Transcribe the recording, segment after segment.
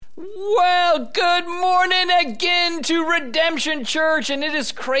Well, good morning again to Redemption Church, and it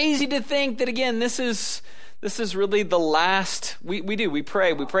is crazy to think that, again, this is really the last, we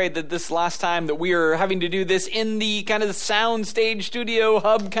pray that this last time that we are having to do this in the kind of the sound stage studio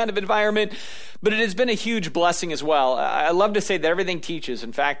hub kind of environment, but it has been a huge blessing as well. I love to say that everything teaches.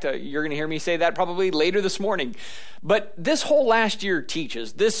 In fact, you're going to hear me say that probably later this morning. But this whole last year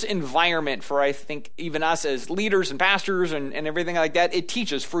teaches. This environment for, I think, even us as leaders and pastors and everything like that, it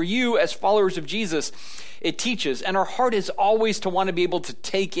teaches. For you as followers of Jesus, it teaches. And our heart is always to want to be able to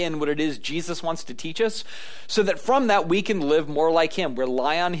take in what it is Jesus wants to teach us, so that from that we can live more like him,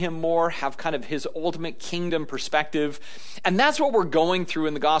 rely on him more, have kind of his ultimate kingdom perspective. And that's what we're going through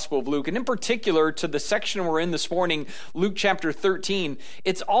in the Gospel of Luke. And in particular, to the section we're in this morning, Luke chapter 13,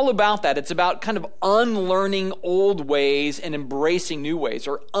 it's all about that. It's about kind of unlearning old ways and embracing new ways,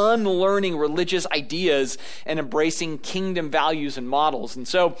 or unlearning religious ideas and embracing kingdom values and models. And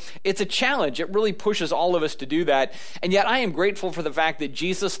so it's a challenge. It really pushes all of us to do that. And yet I am grateful for the fact that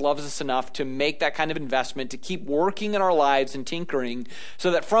Jesus loves us enough to make that kind of investment, to keep working in our lives and tinkering,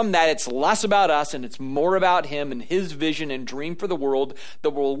 so that from that it's less about us and it's more about him and his vision and dream for the world that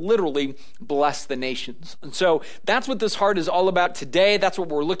will literally bless the nations. And so that's what this heart is all about today. That's what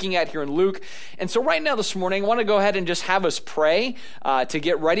we're looking at here in Luke. And so right now this morning, I want to go ahead and just have us pray to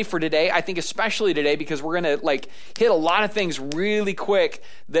get ready for today. I think especially today, because we're going to hit a lot of things really quick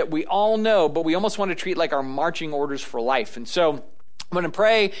that we all know, but we almost want to treat like our marching orders for life. And so I'm going to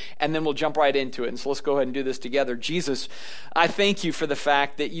pray, and then we'll jump right into it. And so let's go ahead and do this together. Jesus, I thank you for the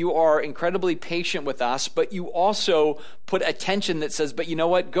fact that you are incredibly patient with us, but you also put attention that says, but you know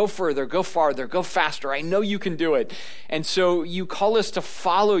what? Go further, go farther, go faster. I know you can do it. And so you call us to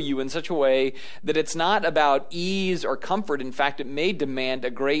follow you in such a way that it's not about ease or comfort. In fact, it may demand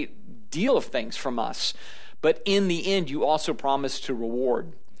a great deal of things from us. But in the end, you also promise to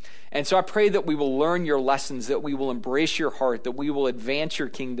reward. And so I pray that we will learn your lessons, that we will embrace your heart, that we will advance your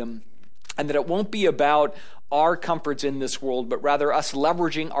kingdom, and that it won't be about our comforts in this world, but rather us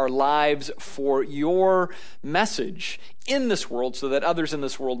leveraging our lives for your message in this world so that others in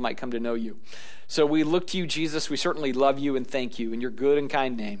this world might come to know you. So we look to you, Jesus. We certainly love you and thank you in your good and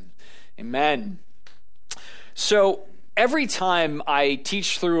kind name. Amen. So every time I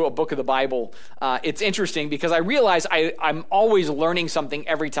teach through a book of the Bible, it's interesting because I realize I'm always learning something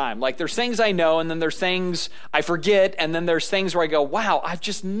every time. Like there's things I know, and then there's things I forget, and then there's things where I go, wow, I've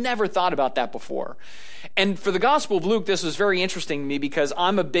just never thought about that before. And for the Gospel of Luke, this was very interesting to me because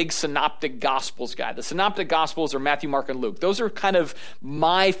I'm a big synoptic Gospels guy. The synoptic Gospels are Matthew, Mark, and Luke. Those are kind of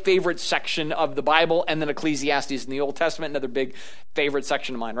my favorite section of the Bible, and then Ecclesiastes in the Old Testament, another big favorite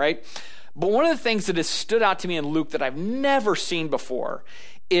section of mine, right? But one of the things that has stood out to me in Luke that I've never seen before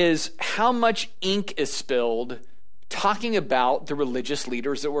is how much ink is spilled talking about the religious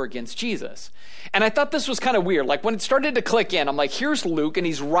leaders that were against Jesus. And I thought this was kind of weird. Like when it started to click in, I'm like, here's Luke, and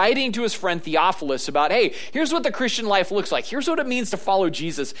he's writing to his friend Theophilus about, hey, here's what the Christian life looks like. Here's what it means to follow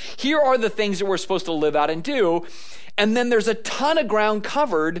Jesus. Here are the things that we're supposed to live out and do. And then there's a ton of ground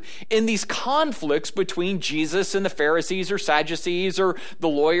covered in these conflicts between Jesus and the Pharisees or Sadducees or the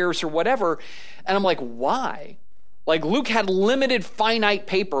lawyers or whatever. And I'm like, why? Like Luke had limited, finite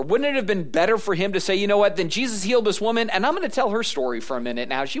paper. Wouldn't it have been better for him to say, you know what, then Jesus healed this woman, and I'm going to tell her story for a minute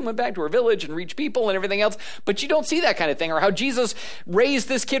now. She went back to her village and reached people and everything else, but you don't see that kind of thing. Or how Jesus raised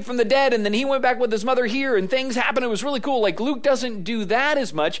this kid from the dead, and then he went back with his mother here, and things happened. It was really cool. Like Luke doesn't do that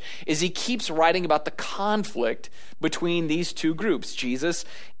as much as he keeps writing about the conflict between these two groups, Jesus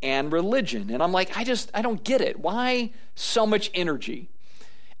and religion. And I'm like, I don't get it. Why so much energy?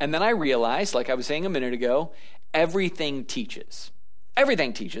 And then I realized, like I was saying a minute ago, everything teaches.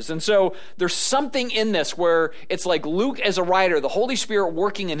 Everything teaches. And so there's something in this where it's like Luke as a writer, the Holy Spirit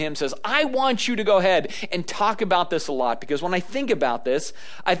working in him says, I want you to go ahead and talk about this a lot. Because when I think about this,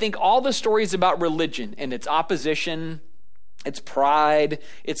 I think all the stories about religion and its opposition, its pride,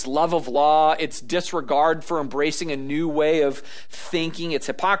 its love of law, its disregard for embracing a new way of thinking, its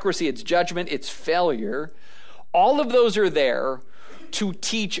hypocrisy, its judgment, its failure, all of those are there to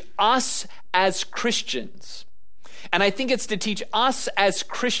teach us as Christians. And I think it's to teach us as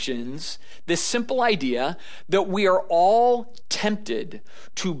Christians this simple idea that we are all tempted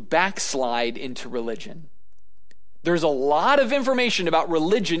to backslide into religion. There's a lot of information about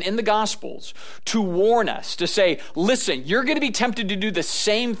religion in the Gospels to warn us, to say, listen, you're going to be tempted to do the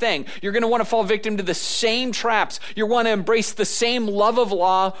same thing. You're going to want to fall victim to the same traps. You want to embrace the same love of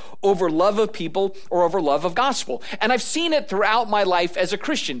law over love of people or over love of gospel. And I've seen it throughout my life as a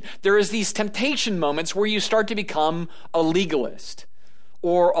Christian. There is these temptation moments where you start to become a legalist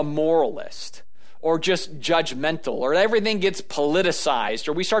or a moralist or just judgmental, or everything gets politicized,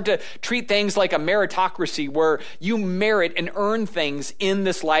 or we start to treat things like a meritocracy where you merit and earn things in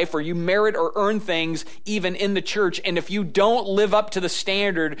this life, or you merit or earn things even in the church. And if you don't live up to the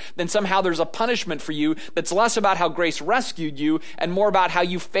standard, then somehow there's a punishment for you that's less about how grace rescued you and more about how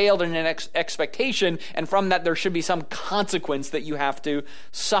you failed in an expectation. And from that, there should be some consequence that you have to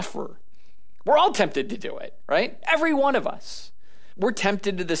suffer. We're all tempted to do it, right? Every one of us. We're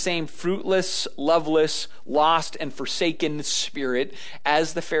tempted to the same fruitless, loveless, lost, and forsaken spirit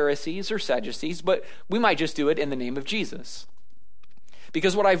as the Pharisees or Sadducees, but we might just do it in the name of Jesus.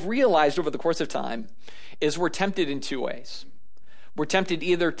 Because what I've realized over the course of time is we're tempted in two ways. We're tempted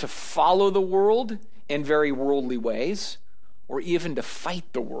either to follow the world in very worldly ways, or even to fight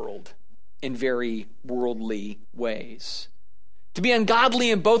the world in very worldly ways. To be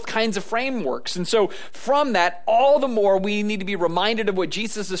ungodly in both kinds of frameworks. And so from that, all the more we need to be reminded of what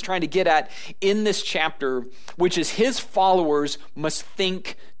Jesus is trying to get at in this chapter, which is his followers must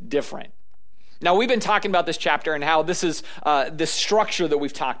think different. Now, we've been talking about this chapter and how this is this structure that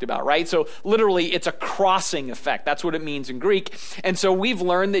we've talked about, right? So literally, it's a crossing effect. That's what it means in Greek. And so we've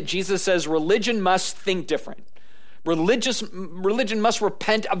learned that Jesus says religion must think different. Religion must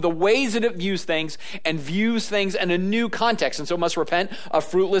repent of the ways that it views things and views things in a new context. And so it must repent of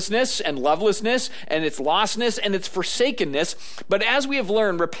fruitlessness and lovelessness and its lostness and its forsakenness. But as we have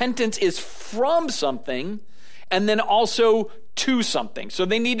learned, repentance is from something and then also to something. So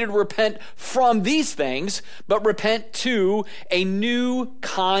they needed to repent from these things, but repent to a new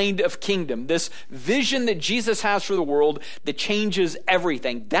kind of kingdom. This vision that Jesus has for the world that changes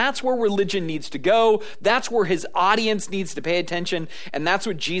everything. That's where religion needs to go. That's where his audience needs to pay attention. And that's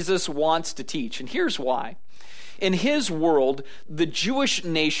what Jesus wants to teach. And here's why. In his world, the Jewish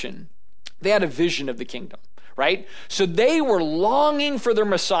nation, they had a vision of the kingdom. Right? So they were longing for their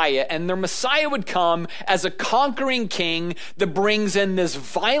Messiah, and their Messiah would come as a conquering king that brings in this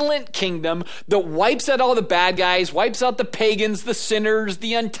violent kingdom that wipes out all the bad guys, wipes out the pagans, the sinners,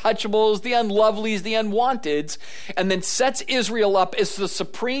 the untouchables, the unlovelies, the unwanteds, and then sets Israel up as the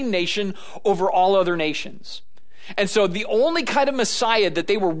supreme nation over all other nations. And so the only kind of Messiah that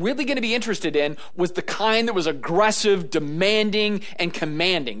they were really going to be interested in was the kind that was aggressive, demanding, and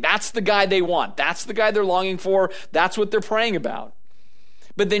commanding. That's the guy they want. That's the guy they're longing for. That's what they're praying about.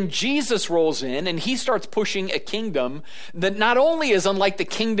 But then Jesus rolls in and he starts pushing a kingdom that not only is unlike the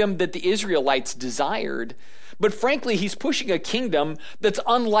kingdom that the Israelites desired, but frankly, he's pushing a kingdom that's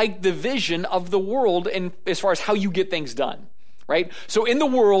unlike the vision of the world in as far as how you get things done. Right? So in the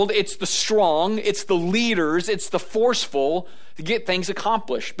world, it's the strong, it's the leaders, it's the forceful to get things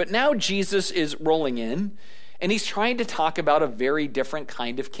accomplished. But now Jesus is rolling in, and he's trying to talk about a very different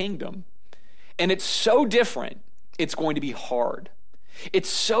kind of kingdom. And it's so different, it's going to be hard. It's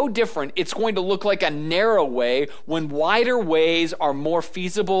so different, it's going to look like a narrow way when wider ways are more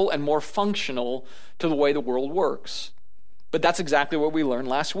feasible and more functional to the way the world works. But that's exactly what we learned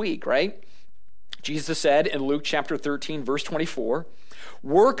last week, right? Jesus said in Luke chapter 13, verse 24,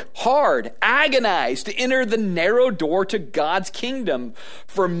 work hard, agonize to enter the narrow door to God's kingdom,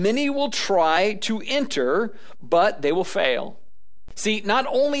 for many will try to enter, but they will fail. See, not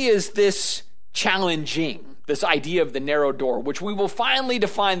only is this challenging, this idea of the narrow door, which we will finally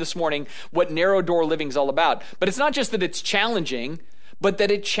define this morning what narrow door living is all about, but it's not just that it's challenging, but that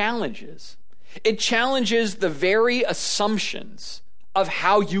it challenges. It challenges the very assumptions of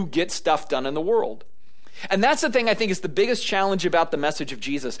how you get stuff done in the world. And that's the thing I think is the biggest challenge about the message of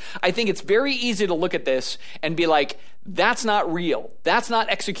Jesus. I think it's very easy to look at this and be like, that's not real. That's not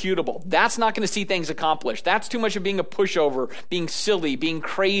executable. That's not going to see things accomplished. That's too much of being a pushover, being silly, being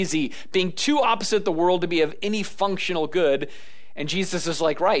crazy, being too opposite the world to be of any functional good. And Jesus is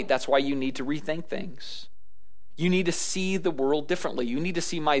like, right, that's why you need to rethink things. You need to see the world differently. You need to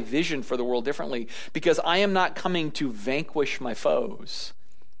see my vision for the world differently, because I am not coming to vanquish my foes.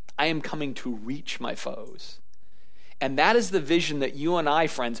 I am coming to reach my foes. And that is the vision that you and I,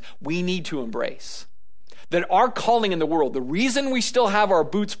 friends, we need to embrace. That our calling in the world, the reason we still have our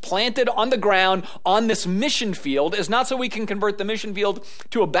boots planted on the ground on this mission field is not so we can convert the mission field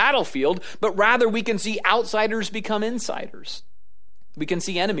to a battlefield, but rather we can see outsiders become insiders. We can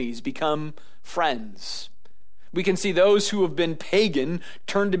see enemies become friends. We can see those who have been pagan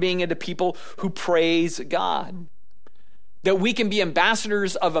turn to being into people who praise God. That we can be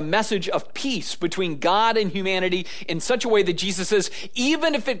ambassadors of a message of peace between God and humanity in such a way that Jesus says,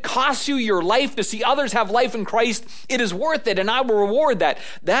 even if it costs you your life to see others have life in Christ, it is worth it, and I will reward that.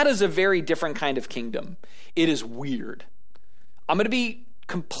 That is a very different kind of kingdom. It is weird. I'm going to be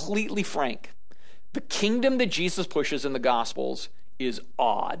completely frank. The kingdom that Jesus pushes in the Gospels is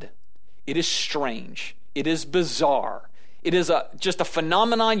odd. It is strange. It is bizarre. It is just a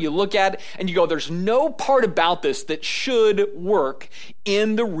phenomenon you look at and you go, there's no part about this that should work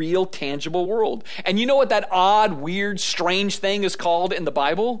in the real tangible world. And you know what that odd, weird, strange thing is called in the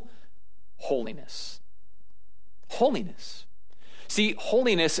Bible? Holiness. Holiness. See,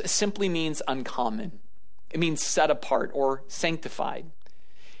 holiness simply means uncommon. It means set apart or sanctified.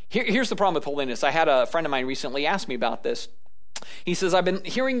 Here's the problem with holiness. I had a friend of mine recently ask me about this. He says, I've been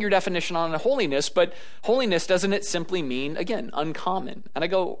hearing your definition on holiness, but holiness, doesn't it simply mean, again, uncommon? And I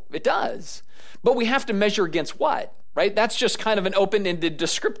go, it does. But we have to measure against what, right? That's just kind of an open-ended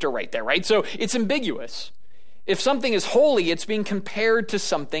descriptor right there, right? So it's ambiguous. If something is holy, it's being compared to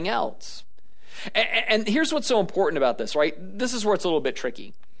something else. And here's what's so important about this, right? This is where it's a little bit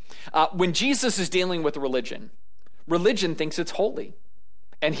tricky. When Jesus is dealing with religion thinks it's holy.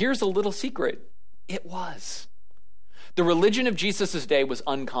 And here's a little secret. It was. The religion of Jesus' day was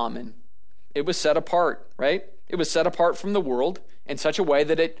uncommon. It was set apart, right? It was set apart from the world in such a way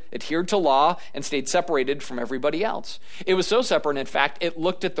that it adhered to law and stayed separated from everybody else. It was so separate, in fact, it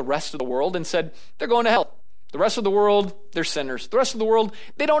looked at the rest of the world and said, they're going to hell. The rest of the world, they're sinners. The rest of the world,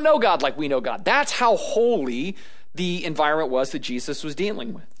 they don't know God like we know God. That's how holy the environment was that Jesus was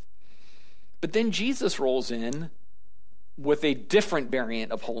dealing with. But then Jesus rolls in with a different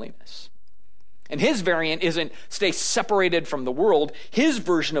variant of holiness. And his variant isn't stay separated from the world. His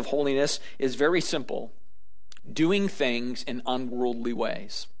version of holiness is very simple. Doing things in unworldly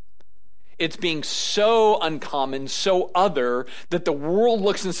ways. It's being so uncommon, so other, that the world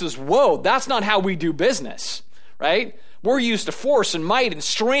looks and says, whoa, that's not how we do business, right? We're used to force and might and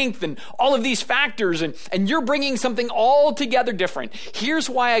strength and all of these factors, and you're bringing something altogether different. Here's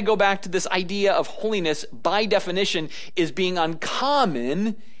why I go back to this idea of holiness, by definition, is being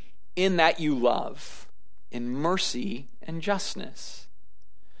uncommon in that you love, in mercy and justness.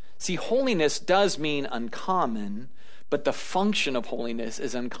 See, holiness does mean uncommon, but the function of holiness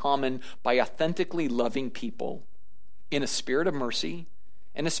is uncommon by authentically loving people in a spirit of mercy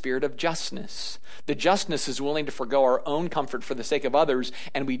and a spirit of justness. The justness is willing to forgo our own comfort for the sake of others,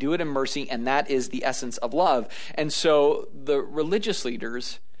 and we do it in mercy, and that is the essence of love. And so the religious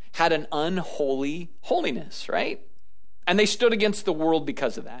leaders had an unholy holiness, right? And they stood against the world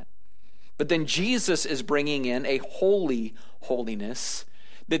because of that. But then Jesus is bringing in a holy holiness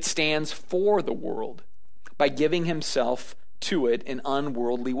that stands for the world by giving himself to it in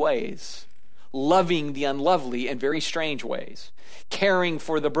unworldly ways, loving the unlovely in very strange ways, caring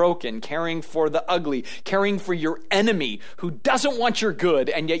for the broken, caring for the ugly, caring for your enemy who doesn't want your good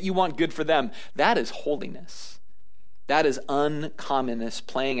and yet you want good for them. That is holiness. That is uncommonness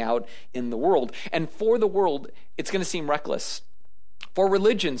playing out in the world. And for the world, it's going to seem reckless. For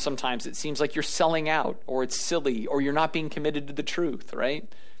religion, sometimes it seems like you're selling out, or it's silly, or you're not being committed to the truth, right?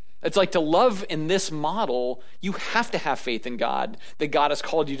 It's like to love in this model, you have to have faith in God, that God has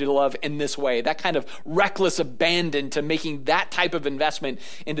called you to love in this way. That kind of reckless abandon to making that type of investment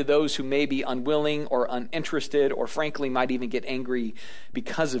into those who may be unwilling or uninterested, or frankly might even get angry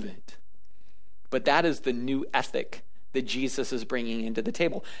because of it. But that is the new ethic that Jesus is bringing into the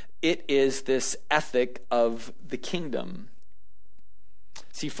table. It is this ethic of the kingdom.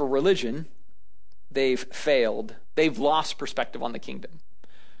 See, for religion, they've failed. They've lost perspective on the kingdom.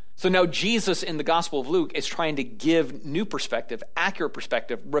 So now Jesus in the Gospel of Luke is trying to give new perspective, accurate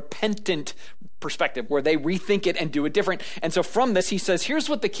perspective, repentant perspective, where they rethink it and do it different. And so from this, he says, here's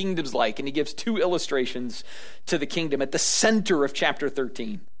what the kingdom's like. And he gives two illustrations to the kingdom at the center of chapter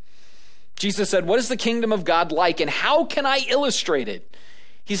 13. Jesus said, what is the kingdom of God like, and how can I illustrate it?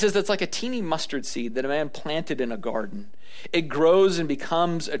 He says it's like a teeny mustard seed that a man planted in a garden. It grows and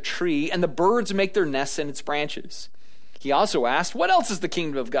becomes a tree, and the birds make their nests in its branches. He also asked, what else is the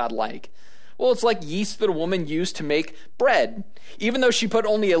kingdom of God like? Well, it's like yeast that a woman used to make bread. Even though she put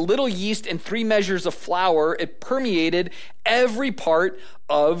only a little yeast in 3 measures of flour, it permeated every part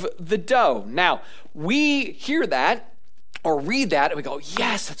of the dough. Now, we hear that or read that and we go,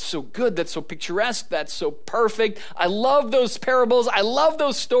 yes, that's so good. That's so picturesque. That's so perfect. I love those parables. I love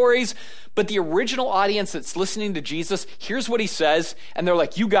those stories. But the original audience that's listening to Jesus, here's what he says. And they're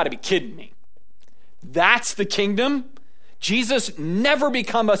like, you got to be kidding me. That's the kingdom? Jesus, never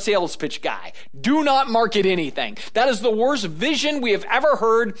become a sales pitch guy. Do not market anything. That is the worst vision we have ever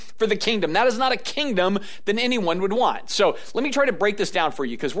heard for the kingdom. That is not a kingdom that anyone would want. So let me try to break this down for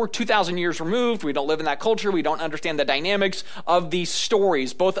you, because we're 2,000 years removed. We don't live in that culture. We don't understand the dynamics of these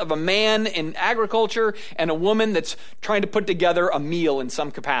stories, both of a man in agriculture and a woman that's trying to put together a meal in some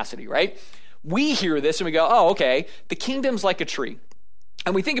capacity, right? We hear this and we go, oh, okay, the kingdom's like a tree.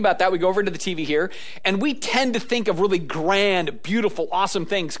 And we think about that, we go over to the TV here, and we tend to think of really grand, beautiful, awesome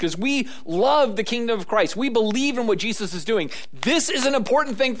things because we love the kingdom of Christ. We believe in what Jesus is doing. This is an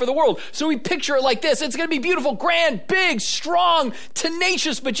important thing for the world. So we picture it like this. It's going to be beautiful, grand, big, strong,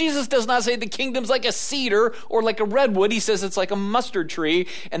 tenacious, but Jesus does not say the kingdom's like a cedar or like a redwood. He says it's like a mustard tree,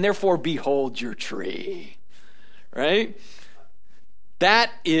 and therefore behold your tree, right?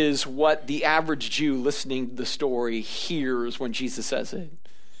 That is what the average Jew listening to the story hears when Jesus says it.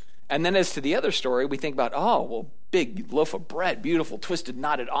 And then as to the other story, we think about, oh, well, big loaf of bread, beautiful, twisted,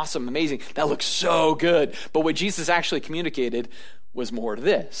 knotted, awesome, amazing. That looks so good. But what Jesus actually communicated was more to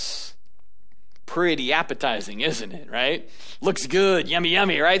this. Pretty appetizing, isn't it, right? Looks good, yummy,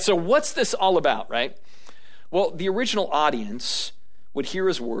 yummy, right? So what's this all about, right? Well, the original audience would hear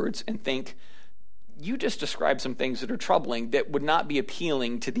his words and think, you just described some things that are troubling that would not be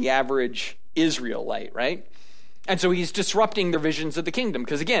appealing to the average Israelite, right? And so he's disrupting their visions of the kingdom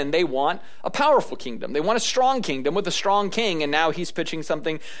because, again, they want a powerful kingdom. They want a strong kingdom with a strong king, and now he's pitching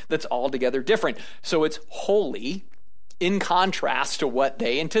something that's altogether different. So it's wholly in contrast to what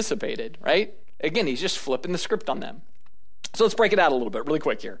they anticipated, right? Again, he's just flipping the script on them. So let's break it out a little bit really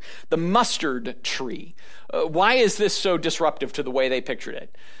quick here. The mustard tree. Why is this so disruptive to the way they pictured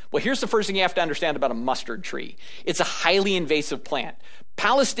it? Well, here's the first thing you have to understand about a mustard tree. It's a highly invasive plant.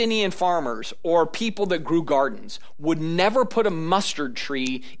 Palestinian farmers or people that grew gardens would never put a mustard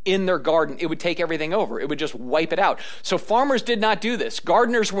tree in their garden. It would take everything over. It would just wipe it out. So farmers did not do this.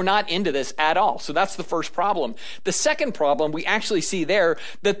 Gardeners were not into this at all. So that's the first problem. The second problem we actually see there,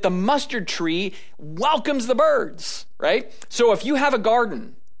 that the mustard tree welcomes the birds, right? So if you have a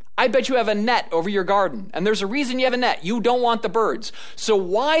garden, I bet you have a net over your garden, and there's a reason you have a net. You don't want the birds. So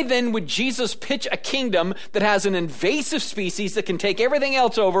why then would Jesus pitch a kingdom that has an invasive species that can take everything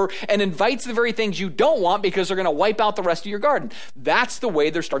else over and invites the very things you don't want because they're going to wipe out the rest of your garden? That's the way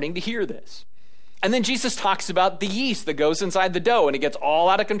they're starting to hear this. And then Jesus talks about the yeast that goes inside the dough and it gets all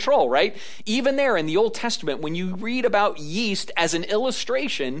out of control, right? Even there in the Old Testament, when you read about yeast as an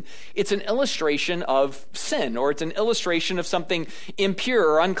illustration, it's an illustration of sin, or it's an illustration of something impure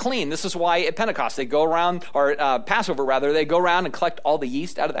or unclean. This is why at Pentecost they go around, or Passover rather, they go around and collect all the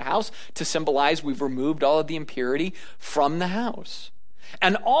yeast out of the house to symbolize we've removed all of the impurity from the house.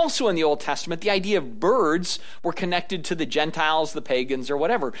 And also in the Old Testament, the idea of birds were connected to the Gentiles, the pagans, or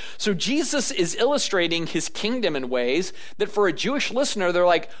whatever. So Jesus is illustrating his kingdom in ways that for a Jewish listener, they're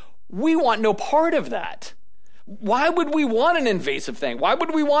like, we want no part of that. Why would we want an invasive thing? Why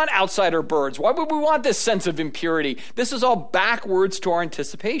would we want outsider birds? Why would we want this sense of impurity? This is all backwards to our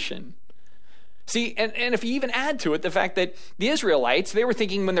anticipation. See, and if you even add to it the fact that the Israelites, they were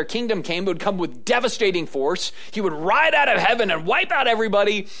thinking when their kingdom came, it would come with devastating force. He would ride out of heaven and wipe out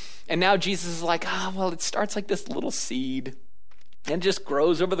everybody. And now Jesus is like, well, it starts like this little seed and just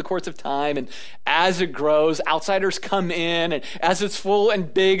grows over the course of time. And as it grows, outsiders come in. And as it's full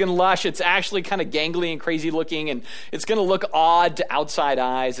and big and lush, it's actually kind of gangly and crazy looking. And it's going to look odd to outside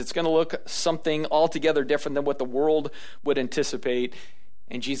eyes. It's going to look something altogether different than what the world would anticipate.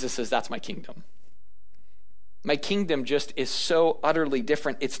 And Jesus says, that's my kingdom. My kingdom just is so utterly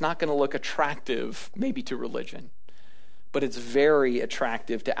different. It's not going to look attractive, maybe to religion, but it's very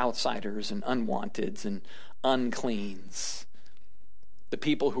attractive to outsiders and unwanteds and uncleans. The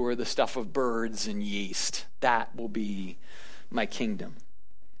people who are the stuff of birds and yeast. That will be my kingdom.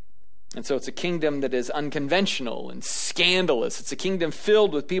 And so it's a kingdom that is unconventional and scandalous. It's a kingdom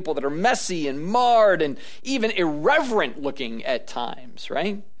filled with people that are messy and marred and even irreverent looking at times,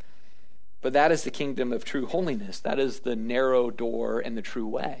 right? But that is the kingdom of true holiness. That is the narrow door and the true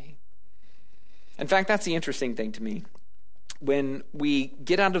way. In fact, that's the interesting thing to me. When we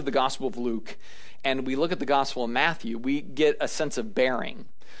get out of the Gospel of Luke and we look at the Gospel of Matthew, we get a sense of bearing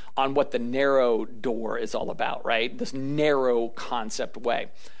on what the narrow door is all about, right? This narrow concept way.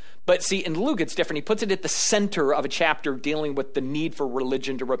 But see, in Luke, it's different. He puts it at the center of a chapter dealing with the need for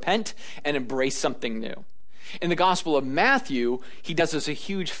religion to repent and embrace something new. In the Gospel of Matthew, he does us a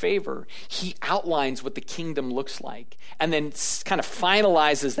huge favor. He outlines what the kingdom looks like and then kind of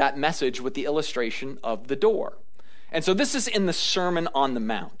finalizes that message with the illustration of the door. And so this is in the Sermon on the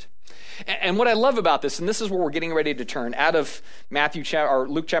Mount. And what I love about this, and this is where we're getting ready to turn out of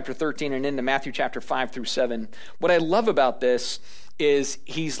Luke chapter 13 and into Matthew chapter 5 through 7, what I love about this is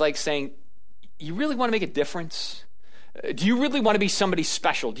he's like saying, you really want to make a difference? Do you really want to be somebody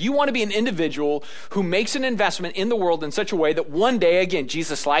special? Do you want to be an individual who makes an investment in the world in such a way that one day, again,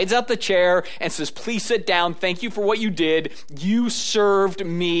 Jesus slides out the chair and says, please sit down. Thank you for what you did. You served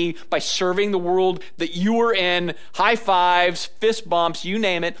me by serving the world that you were in. High fives, fist bumps, you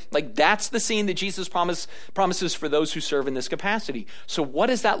name it. Like, that's the scene that Jesus promises for those who serve in this capacity. So what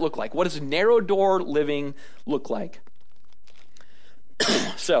does that look like? What does narrow door living look like?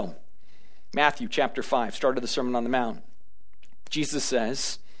 So, Matthew chapter 5, start of the Sermon on the Mount. Jesus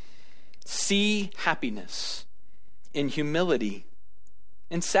says, see happiness in humility,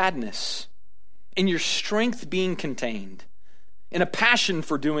 in sadness, in your strength being contained, in a passion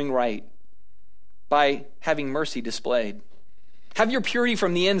for doing right, by having mercy displayed. Have your purity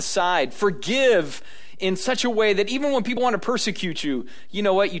from the inside. Forgive in such a way that even when people want to persecute you, you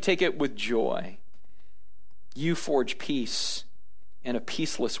know what? You take it with joy. You forge peace in a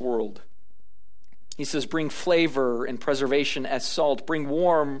peaceless world. He says, bring flavor and preservation as salt. Bring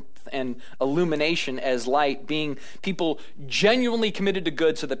warmth and illumination as light. Being people genuinely committed to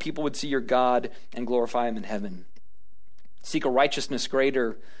good so that people would see your God and glorify him in heaven. Seek a righteousness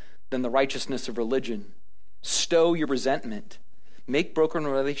greater than the righteousness of religion. Stow your resentment. Make broken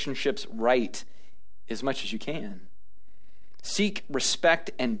relationships right as much as you can. Seek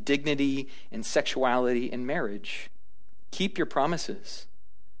respect and dignity in sexuality and marriage. Keep your promises.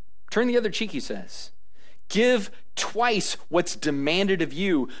 Turn the other cheek, he says. Give twice what's demanded of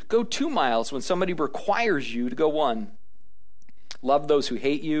you. Go 2 miles when somebody requires you to go 1. Love those who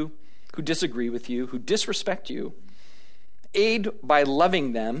hate you, who disagree with you, who disrespect you. Aid by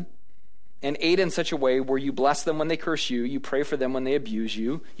loving them, and aid in such a way where you bless them when they curse you, you pray for them when they abuse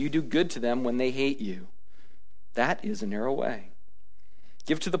you, you do good to them when they hate you. That is a narrow way.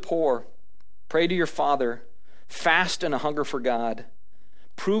 Give to the poor. Pray to your Father. Fast in a hunger for God.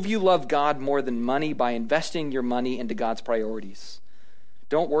 Prove you love God more than money by investing your money into God's priorities.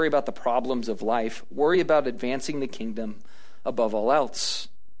 Don't worry about the problems of life. Worry about advancing the kingdom above all else.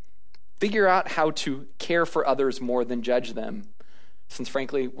 Figure out how to care for others more than judge them. Since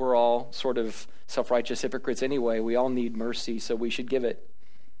frankly, we're all sort of self-righteous hypocrites anyway. We all need mercy, so we should give it.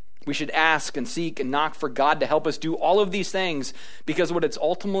 We should ask and seek and knock for God to help us do all of these things, because what it's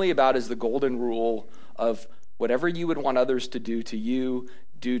ultimately about is the golden rule of whatever you would want others to do to you,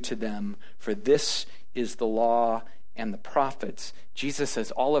 do to them. For this is the law and the prophets. Jesus says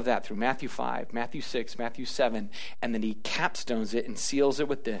all of that through Matthew 5, Matthew 6, Matthew 7, and then he capstones it and seals it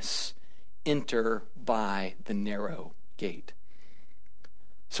with this: enter by the narrow gate.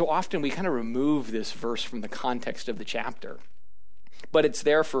 So often we kind of remove this verse from the context of the chapter, but it's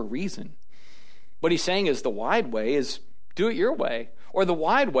there for a reason. What he's saying is the wide way is do it your way. Or the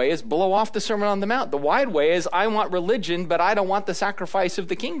wide way is blow off the Sermon on the Mount. The wide way is I want religion, but I don't want the sacrifice of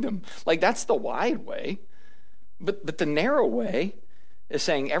the kingdom. Like, that's the wide way. But the narrow way is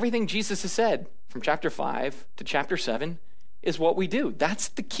saying everything Jesus has said from chapter 5 to chapter 7 is what we do. That's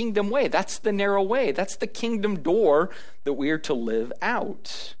the kingdom way. That's the narrow way. That's the kingdom door that we are to live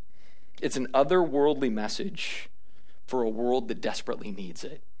out. It's an otherworldly message for a world that desperately needs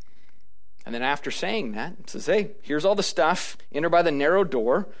it. And then after saying that, it says, hey, here's all the stuff. Enter by the narrow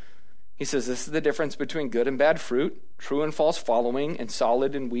door. He says this is the difference between good and bad fruit, true and false following, and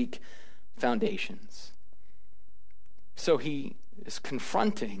solid and weak foundations. So he is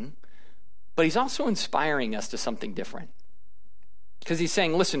confronting, but he's also inspiring us to something different. Because he's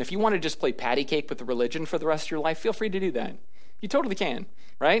saying, listen, if you want to just play patty cake with the religion for the rest of your life, feel free to do that. You totally can,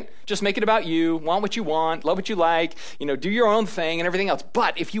 right? Just make it about you, want what you want, love what you like, do your own thing and everything else.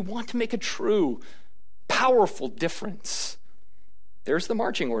 But if you want to make a true, powerful difference, there's the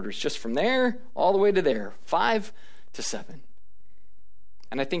marching orders, just from there all the way to there, 5 to 7.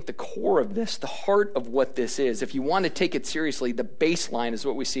 And I think the core of this, the heart of what this is, if you want to take it seriously, the baseline is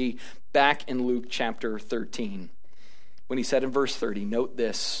what we see back in Luke chapter 13. When he said in verse 30, note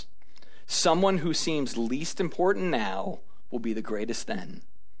this: someone who seems least important now will be the greatest then.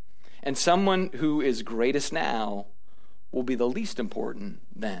 And someone who is greatest now will be the least important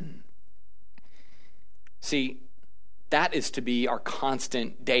then. See, that is to be our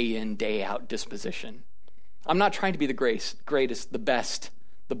constant day in, day out disposition. I'm not trying to be the greatest, the best,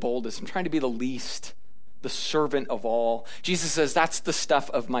 the boldest. I'm trying to be the least, the servant of all. Jesus says that's the stuff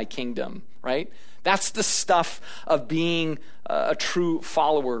of my kingdom, right? That's the stuff of being a true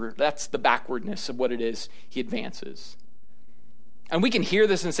follower. That's the backwardness of what it is he advances. And we can hear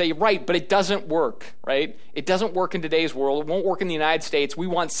this and say, right, but it doesn't work, right? It doesn't work in today's world. It won't work in the United States. We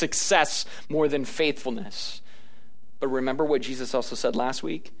want success more than faithfulness. But remember what Jesus also said last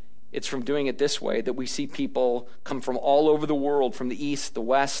week? It's from doing it this way that we see people come from all over the world, from the east, the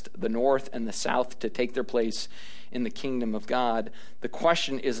west, the north, and the south, to take their place in the kingdom of God. The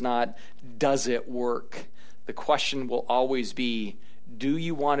question is not, does it work? The question will always be, do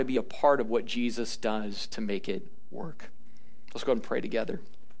you want to be a part of what Jesus does to make it work? Let's go ahead and pray together.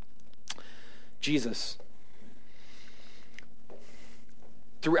 Jesus,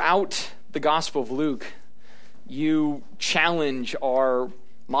 throughout the Gospel of Luke, you challenge our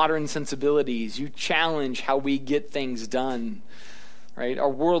modern sensibilities. You challenge how we get things done, right? Our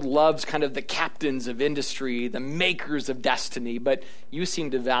world loves kind of the captains of industry, the makers of destiny, but you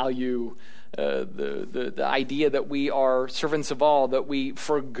seem to value the idea that we are servants of all, that we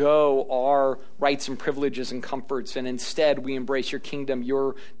forgo our rights and privileges and comforts, and instead we embrace your kingdom,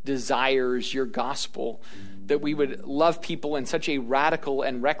 your desires, your gospel, that we would love people in such a radical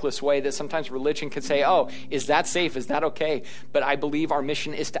and reckless way that sometimes religion could say, oh, is that safe? Is that okay? But I believe our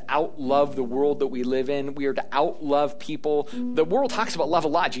mission is to outlove the world that we live in. We are to outlove people. The world talks about love a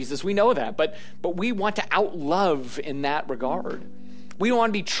lot, Jesus. We know that, but we want to outlove in that regard. We want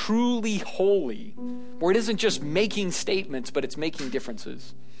to be truly holy, where it isn't just making statements, but it's making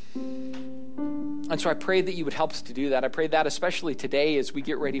differences. And so I pray that you would help us to do that. I pray that especially today as we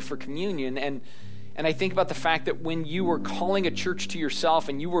get ready for communion. And I think about the fact that when you were calling a church to yourself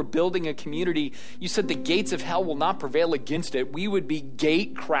and you were building a community, you said the gates of hell will not prevail against it. We would be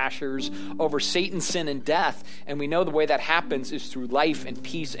gate crashers over Satan, sin, and death. And we know the way that happens is through life and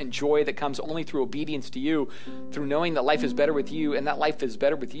peace and joy that comes only through obedience to you, through knowing that life is better with you, and that life is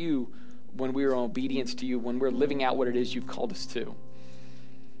better with you when we are in obedience to you, when we're living out what it is you've called us to.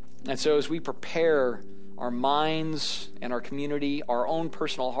 And so as we prepare our minds and our community, our own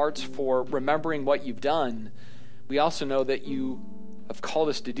personal hearts for remembering what you've done, we also know that you have called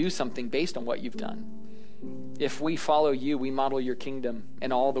us to do something based on what you've done. If we follow you, we model your kingdom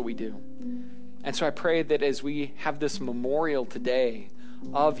in all that we do. And so I pray that as we have this memorial today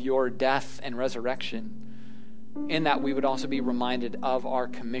of your death and resurrection, in that we would also be reminded of our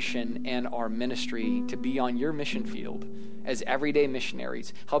commission and our ministry to be on your mission field as everyday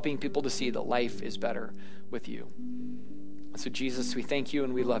missionaries, helping people to see that life is better with you. So Jesus, we thank you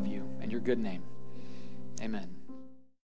and we love you in your good name. Amen.